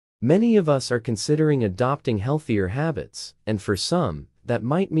Many of us are considering adopting healthier habits, and for some, that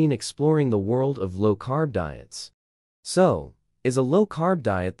might mean exploring the world of low-carb diets. So, is a low-carb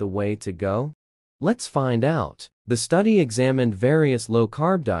diet the way to go? Let's find out. The study examined various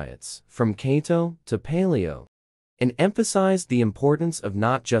low-carb diets, from keto to paleo, and emphasized the importance of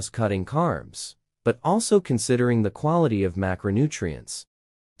not just cutting carbs, but also considering the quality of macronutrients.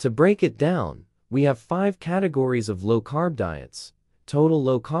 To break it down, we have 5 categories of low-carb diets: total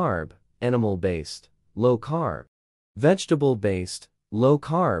low-carb, animal-based, low-carb, vegetable-based,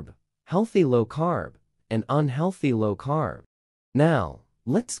 low-carb, healthy low-carb, and unhealthy low-carb. Now,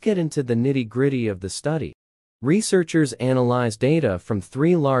 let's get into the nitty-gritty of the study. Researchers analyzed data from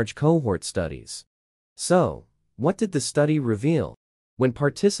 3 large cohort studies. So, what did the study reveal? When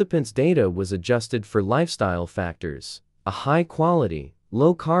participants' data was adjusted for lifestyle factors, a high-quality,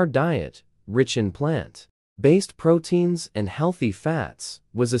 low-carb diet, rich in plant-based proteins and healthy fats,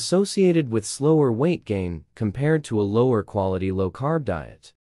 was associated with slower weight gain compared to a lower-quality low-carb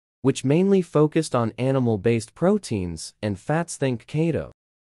diet, which mainly focused on animal-based proteins and fats. Think keto.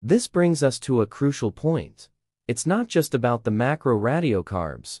 This brings us to a crucial point. It's not just about the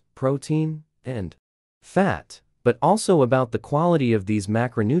macro-radiocarbs, protein, and fat, but also about the quality of these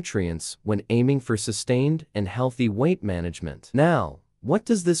macronutrients when aiming for sustained and healthy weight management. Now, what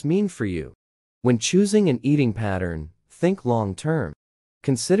does this mean for you? When choosing an eating pattern, think long-term.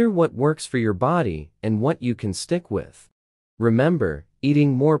 Consider what works for your body and what you can stick with. Remember,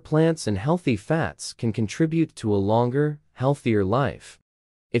 eating more plants and healthy fats can contribute to a longer, healthier life.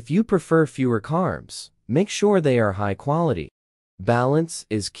 If you prefer fewer carbs, make sure they are high quality. Balance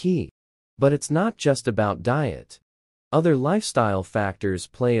is key. But it's not just about diet. Other lifestyle factors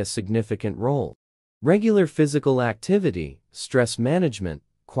play a significant role. Regular physical activity, stress management,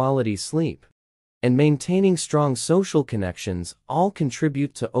 quality sleep, and maintaining strong social connections all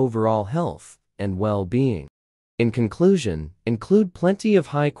contribute to overall health and well-being. In conclusion, include plenty of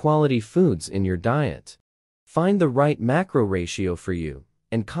high-quality foods in your diet. Find the right macro ratio for you,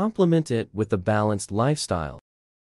 and complement it with a balanced lifestyle.